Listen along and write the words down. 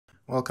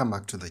Welcome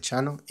back to the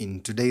channel.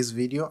 In today's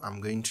video,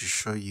 I'm going to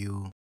show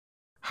you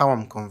how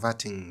I'm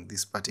converting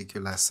this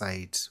particular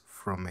site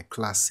from a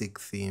classic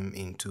theme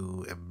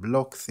into a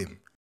block theme.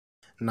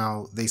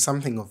 Now, there's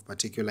something of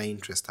particular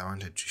interest I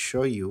wanted to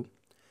show you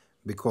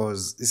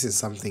because this is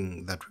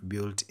something that we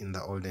built in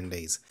the olden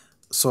days.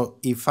 So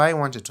if I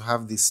wanted to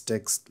have this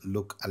text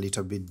look a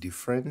little bit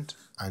different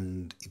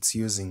and it's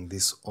using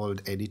this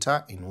old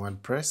editor in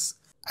WordPress,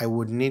 I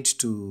would need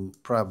to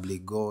probably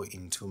go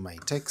into my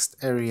text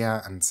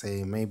area and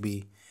say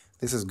maybe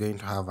this is going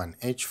to have an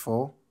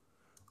h4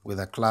 with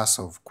a class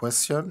of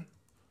question,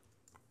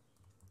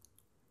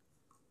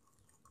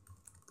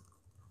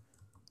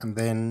 and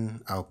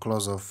then I'll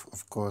close off,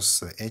 of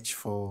course, the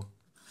h4,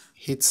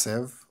 hit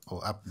save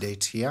or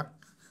update here,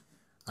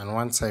 and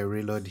once I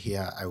reload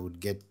here I would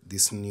get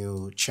this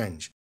new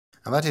change.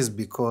 And that is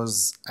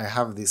because I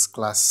have this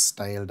class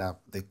styled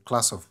up. The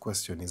class of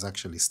question is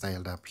actually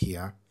styled up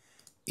here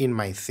in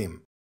my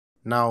theme.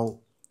 Now,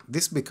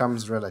 this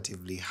becomes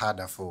relatively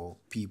harder for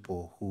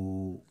people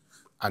who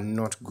are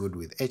not good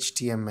with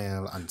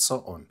HTML and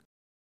so on.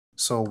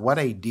 So what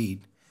I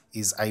did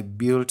is I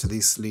built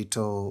this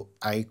little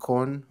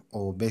icon,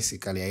 or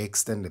basically I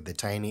extended the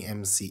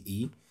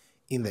TinyMCE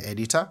in the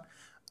editor.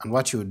 And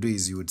what you would do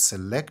is you would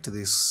select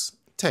this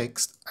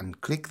text and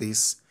click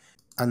this,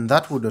 and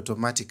that would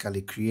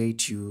automatically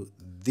create you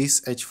this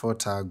h4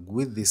 tag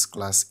with this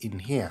class in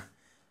here.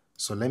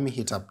 So let me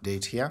hit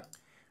update here,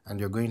 and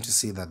you're going to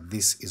see that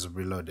this is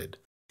reloaded.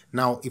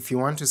 Now, if you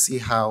want to see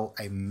how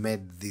I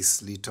made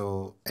this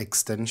little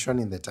extension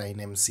in the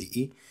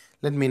TinyMCE,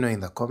 let me know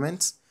in the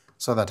comments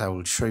so that I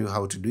will show you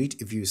how to do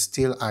it if you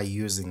still are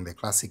using the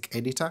classic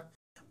editor.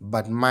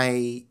 But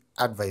my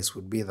advice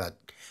would be that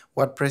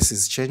WordPress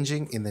is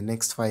changing. In the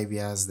next 5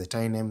 years, the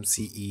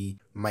TinyMCE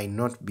might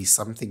not be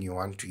something you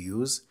want to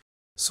use,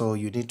 so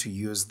you need to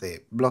use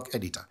the block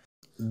editor.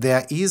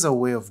 There is a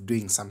way of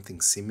doing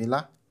something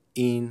similar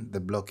in the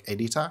block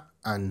editor,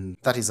 and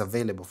that is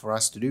available for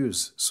us to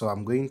use. So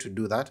I'm going to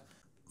do that.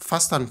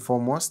 First and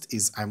foremost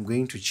is I'm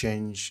going to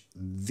change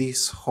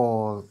this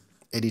whole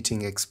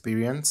editing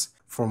experience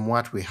from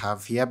what we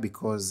have here,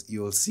 because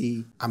you'll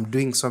see I'm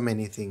doing so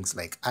many things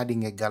like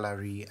adding a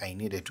gallery. I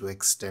needed to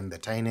extend the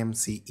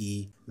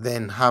TinyMCE,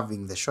 then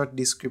having the short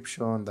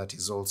description that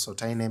is also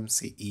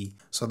TinyMCE,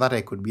 so that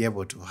I could be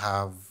able to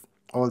have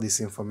all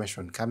this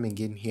information coming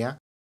in here,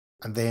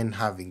 and then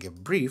having a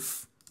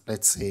brief.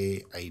 Let's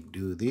say I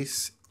do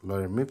this,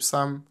 lorem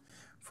ipsum,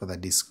 for the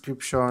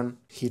description,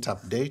 hit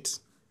update,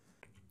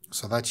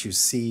 so that you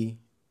see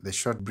the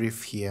short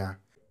brief here.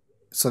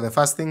 So the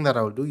first thing that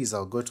I'll do is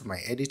I'll go to my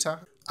editor,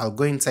 I'll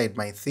go inside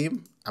my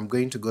theme, I'm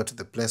going to go to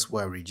the place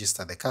where I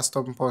register the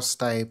custom post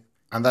type,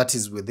 and that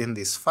is within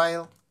this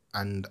file,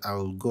 and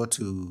I'm going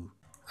to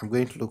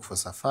look for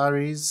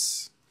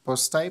Safari's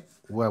post type,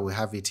 where we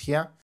have it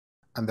here,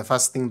 and the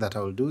first thing that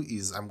I'll do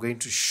is I'm going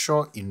to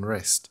show in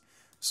rest.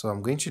 So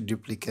I'm going to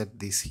duplicate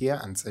this here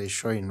and say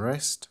show in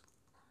rest,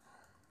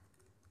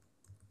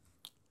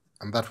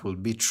 and that will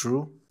be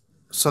true,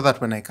 so that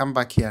when I come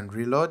back here and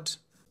reload,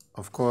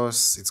 of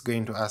course it's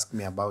going to ask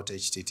me about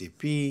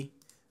HTTP.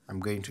 I'm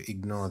going to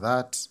ignore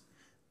that,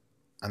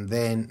 and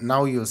then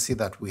now you'll see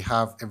that we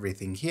have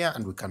everything here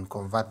and we can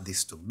convert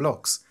this to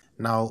blocks.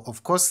 Now,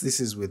 of course, this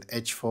is with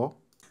h4,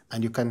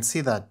 and you can see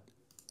that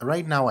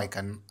right now I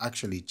can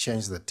actually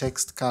change the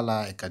text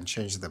color, I can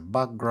change the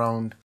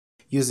background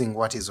using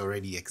what is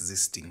already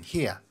existing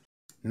here.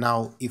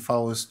 Now, if I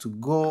was to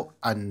go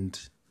and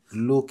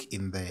look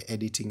in the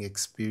editing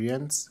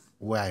experience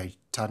where I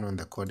turn on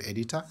the code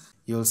editor,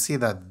 you'll see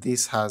that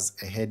this has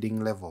a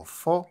heading level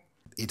 4.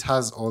 It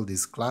has all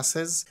these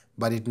classes,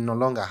 but it no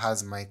longer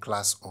has my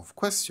class of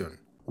question,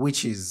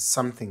 which is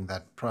something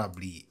that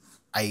probably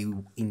I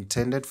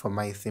intended for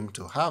my theme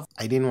to have.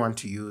 I didn't want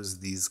to use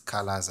these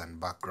colors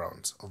and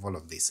backgrounds of all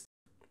of this.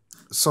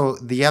 So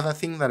the other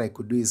thing that I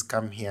could do is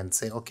come here and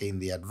say, okay, in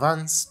the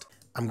advanced,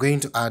 I'm going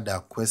to add a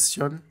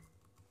question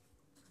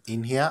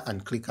in here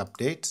and click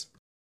update.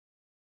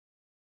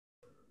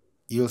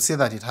 You'll see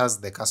that it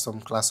has the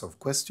custom class of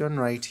question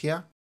right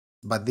here,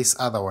 but this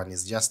other one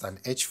is just an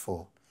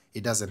h4.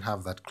 It doesn't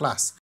have that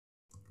class.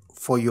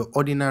 For your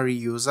ordinary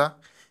user,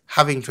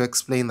 having to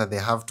explain that they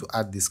have to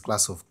add this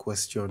class of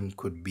question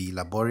could be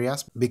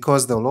laborious,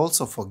 because they'll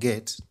also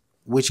forget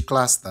which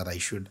class that I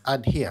should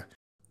add here.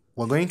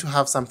 We're going to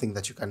have something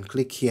that you can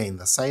click here in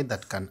the side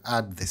that can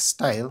add the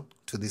style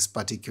to this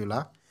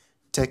particular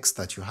text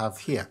that you have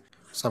here.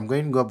 So I'm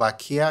going to go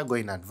back here, go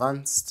in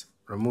advanced,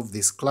 remove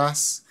this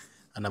class,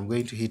 and I'm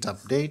going to hit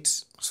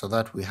update so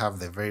that we have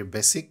the very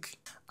basic.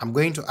 I'm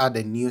going to add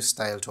a new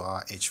style to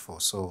our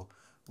h4. So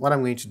what I'm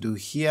going to do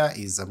here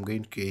is I'm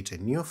going to create a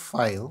new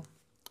file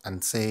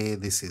and say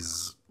this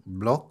is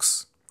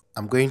blocks.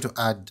 I'm going to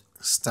add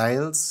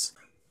styles.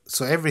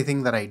 So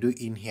everything that I do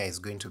in here is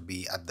going to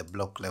be at the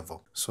block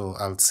level. So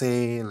I'll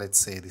say, let's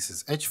say this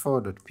is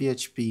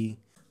h4.php.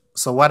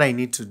 So what I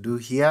need to do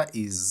here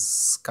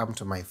is come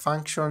to my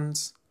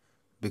functions,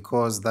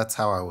 because that's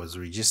how I was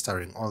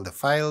registering all the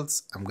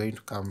files. I'm going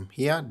to come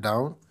here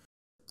down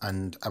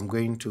and I'm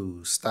going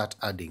to start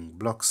adding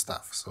block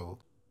stuff. So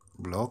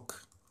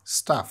block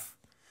stuff,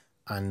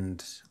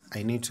 and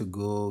I need to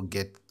go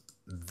get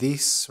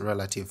this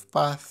relative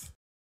path.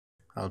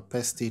 I'll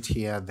paste it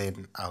here,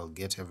 then I'll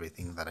get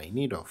everything that I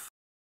need of.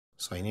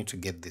 So I need to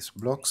get this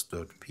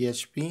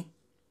blocks.php,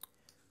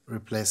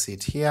 replace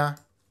it here,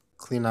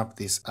 clean up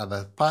this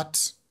other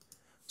part.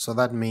 So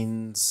that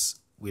means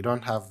we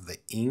don't have the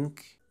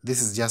ink.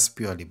 This is just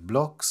purely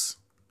blocks,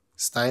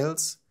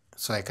 styles.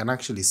 So I can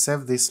actually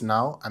save this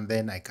now, and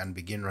then I can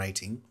begin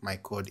writing my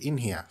code in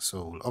here.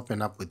 So we'll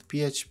open up with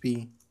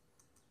PHP,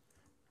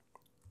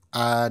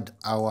 add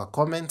our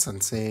comments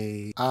and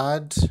say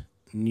add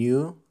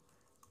new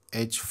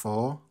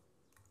h4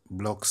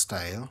 block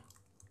style.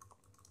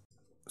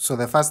 So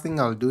the first thing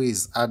I'll do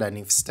is add an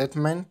if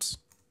statement,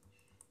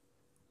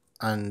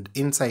 and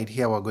inside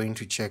here we're going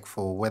to check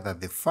for whether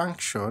the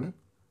function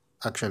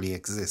actually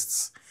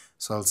exists.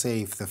 So I'll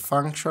say if the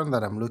function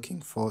that I'm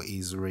looking for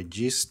is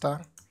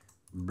register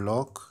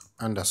block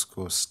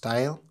underscore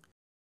style,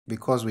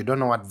 because we don't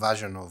know what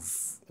version of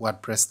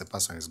WordPress the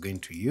person is going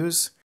to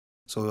use.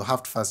 So we'll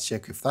have to first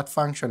check if that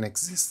function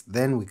exists,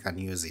 then we can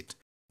use it.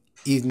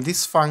 In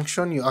this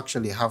function, you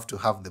actually have to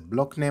have the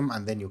block name,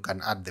 and then you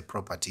can add the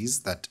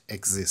properties that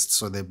exist.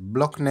 So the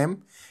block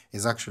name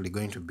is actually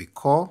going to be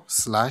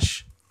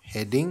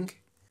core/heading.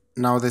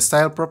 Now the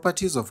style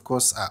properties, of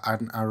course, are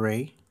an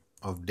array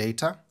of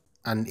data,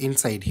 and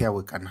inside here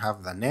we can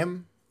have the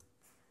name.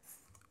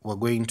 We're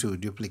going to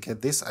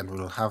duplicate this and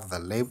we'll have the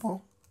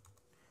label,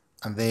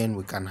 and then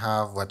we can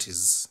have what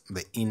is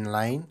the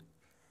inline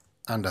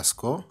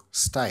underscore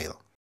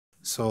style.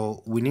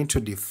 So we need to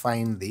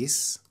define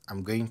this.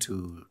 I'm going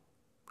to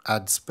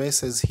add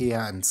spaces here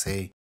and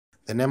say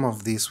the name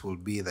of this will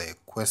be the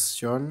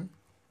question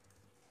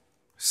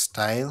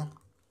style.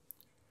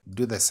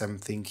 Do the same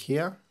thing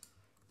here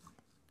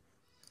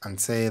and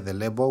say the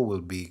label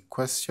will be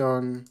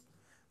question,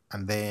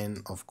 and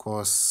then of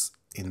course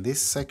in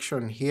this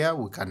section here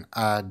we can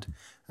add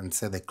and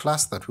say the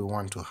class that we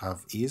want to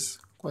have is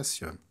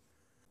question.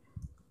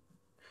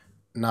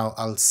 Now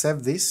I'll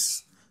save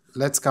this.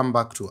 Let's come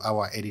back to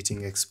our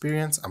editing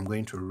experience. I'm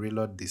going to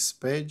reload this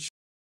page.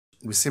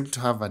 We seem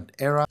to have an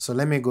error, so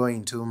let me go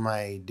into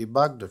my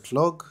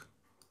debug.log,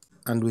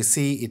 and we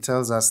see it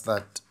tells us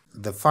that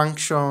the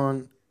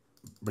function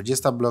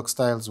register block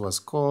styles was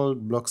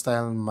called. Block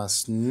style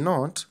must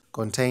not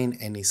contain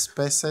any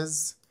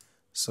spaces.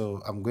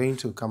 So I'm going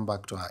to come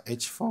back to our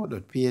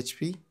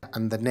h4.php,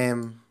 and the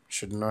name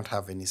should not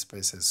have any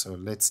spaces. So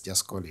let's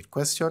just call it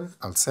question.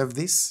 I'll save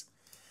this.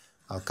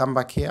 I'll come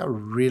back here,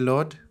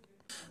 reload.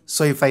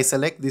 So if I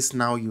select this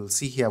now, you'll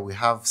see here we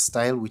have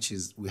style, which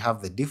is we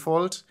have the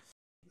default,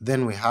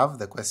 then we have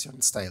the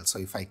question style. So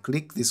if I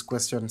click this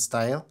question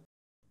style,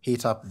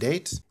 hit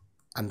update,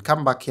 and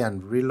come back here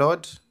and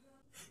reload,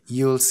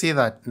 you'll see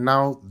that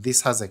now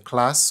this has a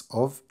class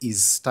of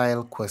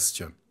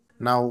isStyleQuestion.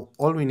 Now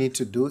all we need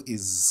to do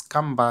is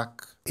come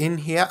back in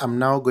here. I'm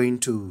now going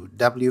to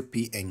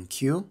wp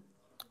enqueue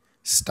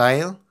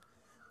style,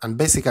 and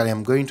basically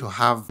I'm going to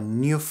have a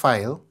new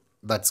file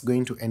that's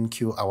going to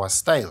enqueue our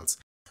styles.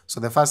 So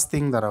the first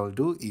thing that I'll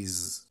do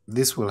is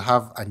this will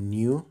have a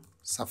new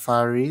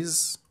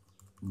Safaris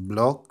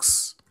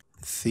blocks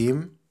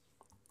theme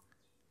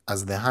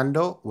as the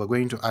handle. We're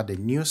going to add a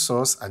new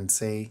source and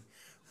say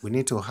we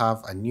need to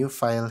have a new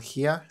file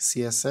here,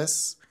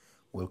 CSS.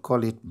 We'll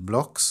call it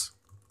blocks,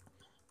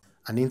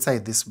 and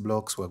inside this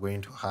blocks we're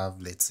going to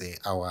have, let's say,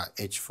 our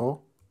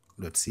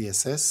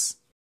h4.css,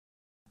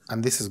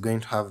 and this is going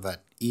to have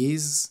that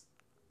is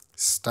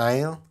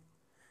style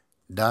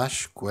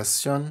dash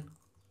question.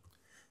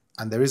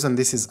 And the reason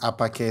this is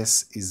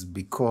uppercase is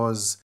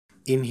because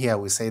in here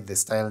we say the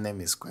style name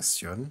is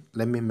question.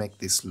 Let me make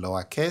this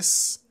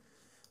lowercase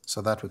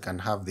so that we can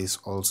have this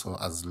also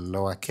as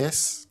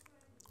lowercase.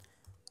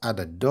 Add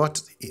a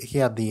dot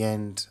here at the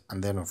end,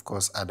 and then of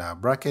course add our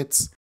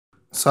brackets.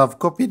 So I've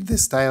copied the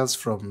styles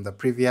from the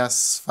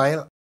previous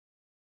file.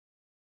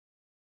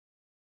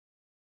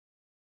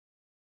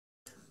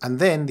 And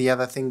then the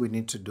other thing we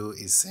need to do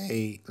is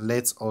say,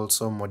 let's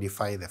also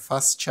modify the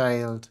first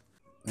child.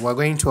 We're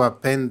going to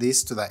append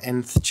this to the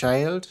nth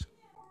child,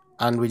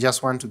 and we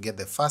just want to get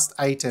the first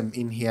item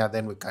in here,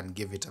 then we can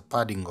give it a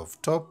padding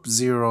of top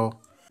 0.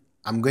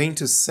 I'm going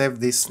to save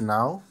this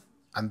now,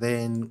 and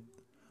then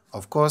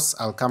of course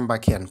I'll come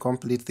back here and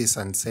complete this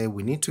and say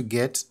we need to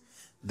get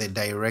the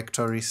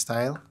directory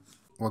style.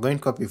 We're going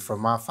to copy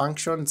from our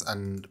functions,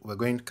 and we're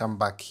going to come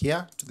back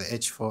here to the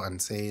h4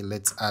 and say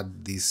let's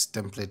add this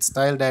template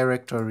style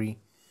directory.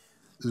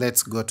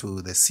 Let's go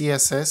to the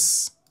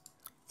CSS,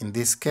 in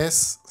this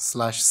case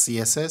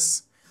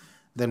 /CSS,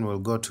 then we'll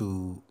go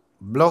to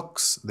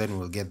blocks, then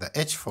we'll get the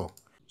h4.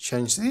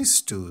 Change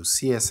this to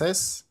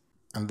CSS,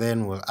 and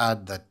then we'll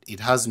add that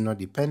it has no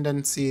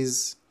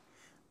dependencies,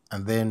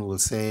 and then we'll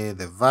say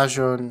the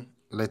version,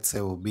 let's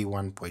say, will be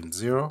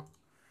 1.0,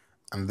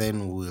 and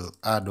then we'll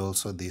add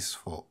also this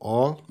for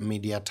all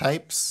media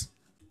types.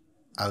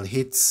 I'll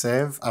hit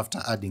save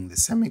after adding the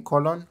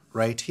semicolon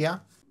right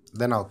here.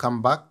 Then I'll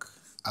come back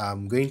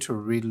I'm going to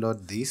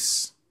reload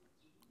this,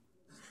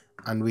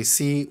 and we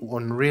see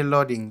on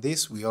reloading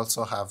this we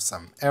also have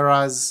some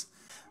errors,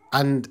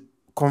 and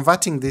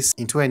converting this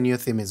into a new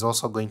theme is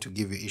also going to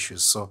give you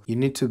issues, so you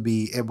need to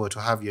be able to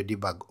have your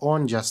debug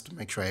on just to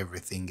make sure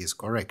everything is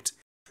correct.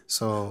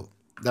 So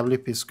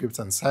WP scripts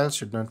and styles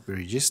should not be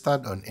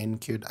registered on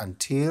enqueued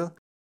until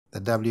the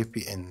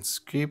WPN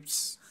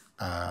scripts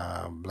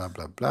blah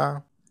blah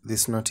blah.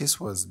 This notice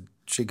was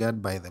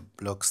triggered by the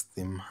blocks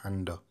theme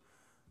handle.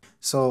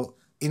 So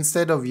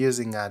instead of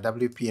using a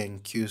WP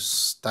enqueue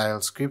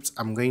style scripts,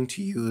 I'm going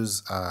to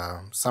use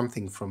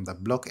something from the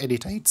block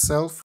editor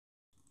itself.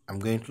 I'm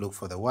going to look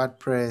for the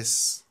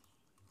WordPress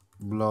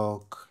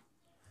block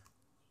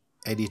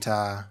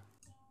editor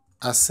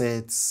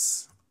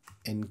assets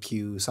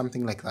enqueue,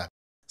 something like that.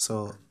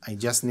 So I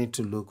just need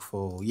to look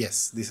for,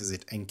 yes, this is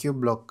it, enqueue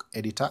block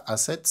editor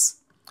assets,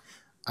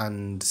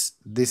 and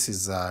this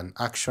is an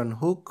action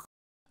hook,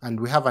 and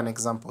we have an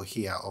example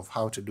here of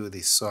how to do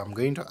this. So I'm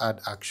going to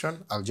add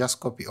action. I'll just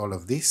copy all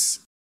of this,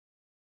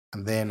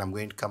 and then I'm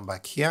going to come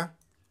back here,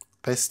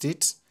 paste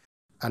it,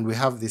 and we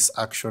have this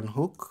action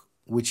hook,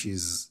 which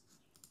is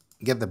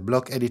get the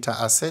block editor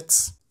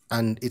assets,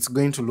 and it's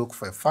going to look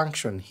for a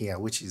function here,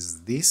 which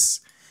is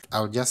this.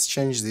 I'll just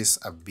change this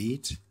a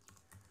bit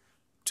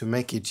to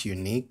make it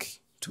unique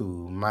to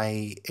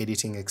my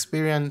editing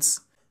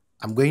experience.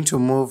 I'm going to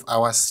move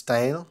our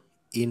style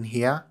in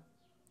here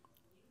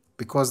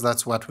because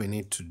that's what we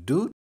need to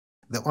do.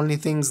 The only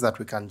things that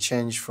we can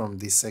change from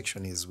this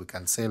section is we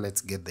can say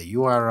let's get the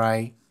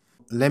URI.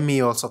 Let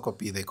me also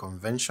copy the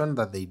convention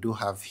that they do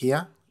have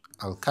here.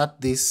 I'll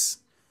cut this,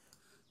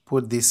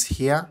 put this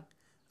here,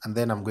 and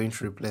then I'm going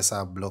to replace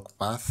our block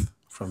path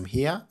from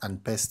here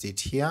and paste it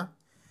here,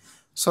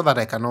 so that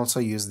I can also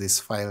use this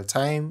file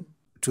time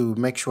to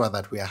make sure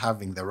that we are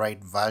having the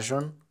right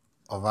version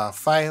of our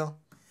file.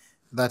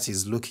 That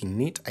is looking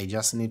neat. I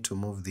just need to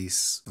move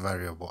this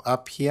variable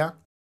up here,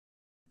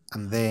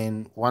 and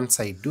then once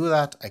I do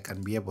that, I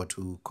can be able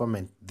to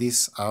comment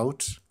this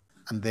out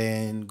and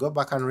then go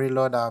back and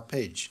reload our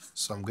page.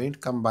 So I'm going to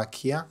come back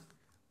here,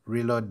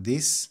 reload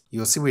this.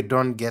 You'll see we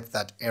don't get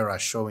that error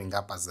showing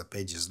up as the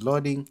page is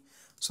loading,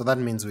 so that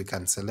means we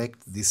can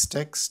select this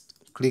text,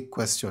 click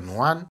question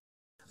 1,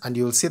 and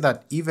you'll see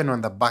that even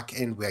on the back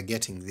end we are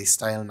getting this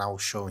style now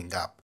showing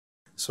up.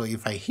 So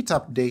if I hit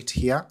update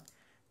here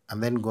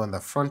and then go on the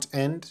front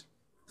end,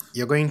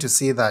 you're going to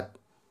see that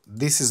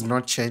this is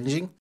not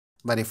changing,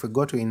 but if we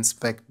go to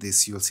inspect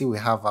this, you'll see we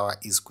have our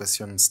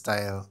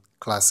isQuestionStyle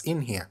class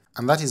in here,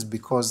 and that is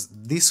because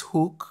this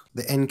hook,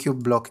 the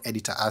enqueue block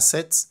editor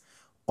assets,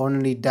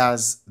 only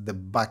does the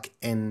back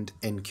end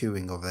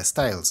enqueuing of the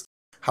styles.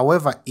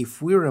 However,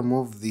 if we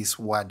remove this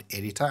word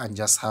editor and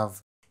just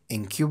have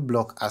enqueue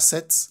block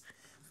assets,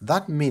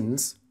 that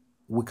means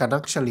we can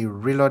actually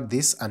reload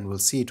this and we'll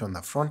see it on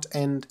the front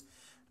end,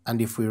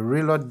 and if we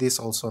reload this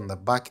also on the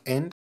back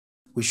end,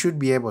 we should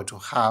be able to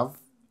have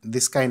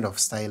this kind of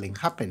styling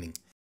happening.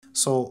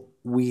 So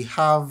we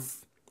have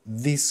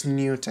this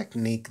new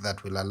technique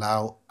that will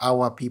allow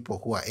our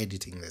people who are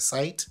editing the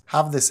site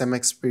have the same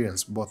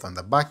experience both on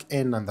the back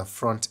end and the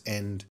front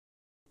end,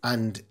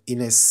 and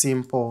in a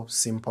simple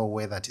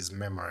way that is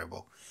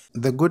memorable.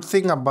 The good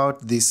thing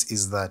about this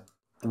is that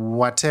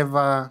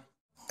whatever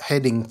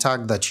heading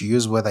tag that you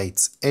use, whether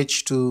it's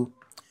H2,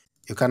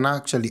 you can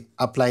actually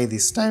apply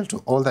this style to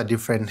all the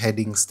different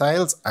heading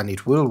styles and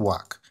it will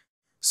work.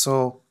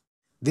 So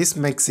this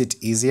makes it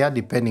easier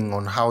depending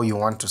on how you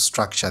want to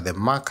structure the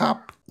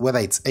markup. Whether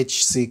it's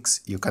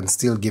H6, you can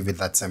still give it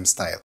that same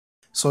style.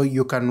 So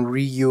you can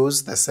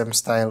reuse the same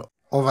style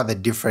over the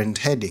different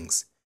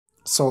headings.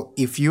 So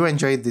if you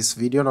enjoyed this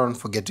video, don't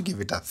forget to give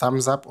it a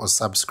thumbs up or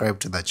subscribe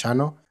to the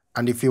channel.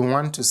 And if you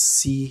want to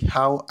see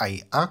how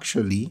I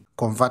actually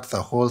convert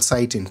the whole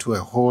site into a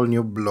whole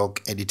new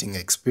block editing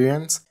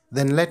experience,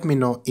 then let me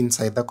know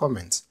inside the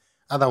comments.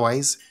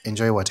 Otherwise,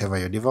 enjoy whatever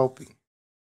you're developing.